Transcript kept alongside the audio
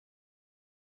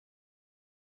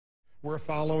We're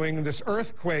following this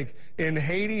earthquake in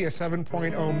Haiti, a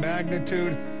 7.0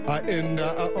 magnitude, in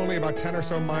only about 10 or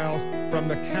so miles from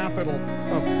the capital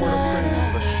of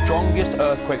Port-au-Prince. The strongest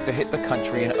earthquake to hit the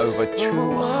country in over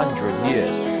 200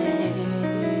 years.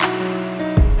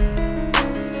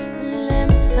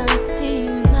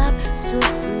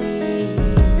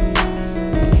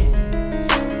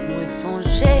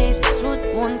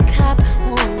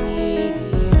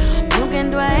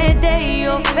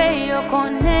 Fait yo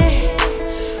connaît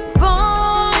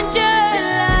bon Dieu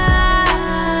là,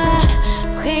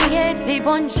 priez dit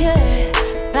bon Dieu,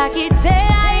 pas quitter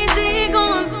Haïti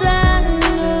comme ça,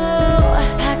 non,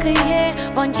 pas crier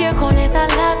bon Dieu connaît ça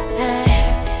la fait,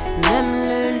 même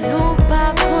le nous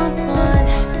pas comprendre,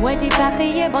 ouais dis pas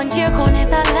crier bon Dieu connaît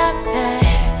ça la fait,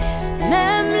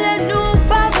 même le nous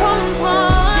pas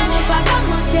comprendre, si nous pas qu'à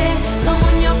manger,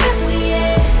 comment y'en peut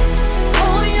prier,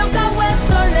 oh y'en qu'à ouais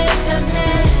soleil demain.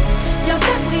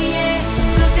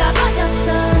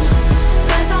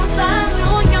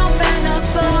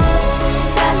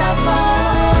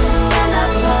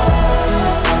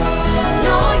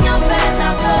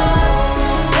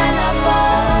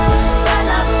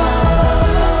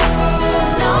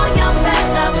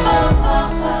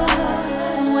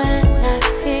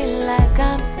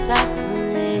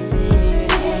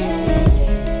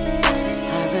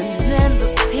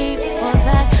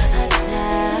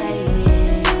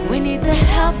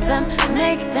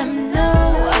 Make them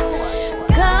know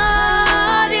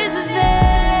God is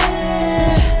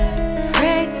there.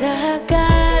 Pray to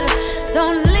God,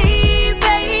 don't leave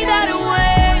me that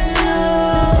way, no.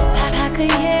 Papa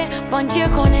crier, bon Dieu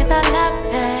connaît ça la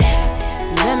fait.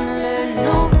 Même le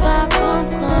nous pas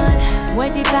comprendre. Ouais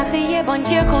dis pas crier, bon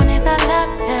Dieu connaît ça la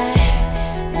fait.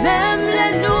 Même le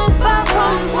nous pas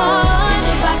comprendre. Si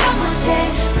nous pas qu'à manger,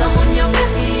 comme on y peut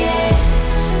prier.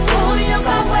 Oh yo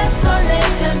qu'à ouais soleil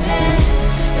demain.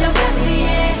 Yo fait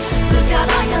prier, nous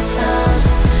travaillons ensemble.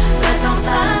 Mais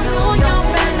ensemble, nous y'en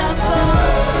fait la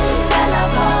pause. Fait la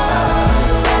pause,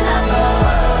 fait la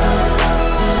pause.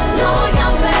 Nous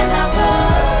y'en fait la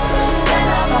pause. Fait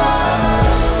la pause,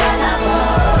 fait la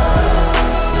pause.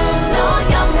 Nous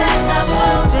y'en fait la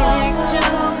pause. Stick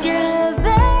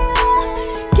together,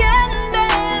 get me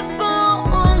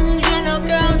born, you know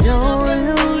girl. Don't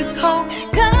lose hope.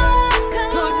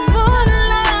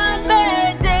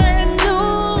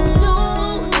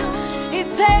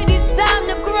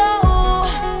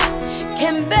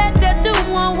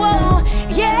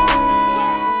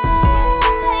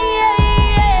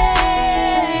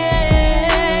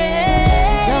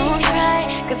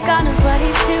 God knows what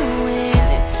he's doing,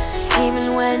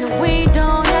 even when we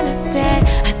don't understand.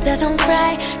 I said don't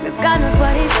cry, 'cause God knows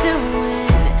what he's doing.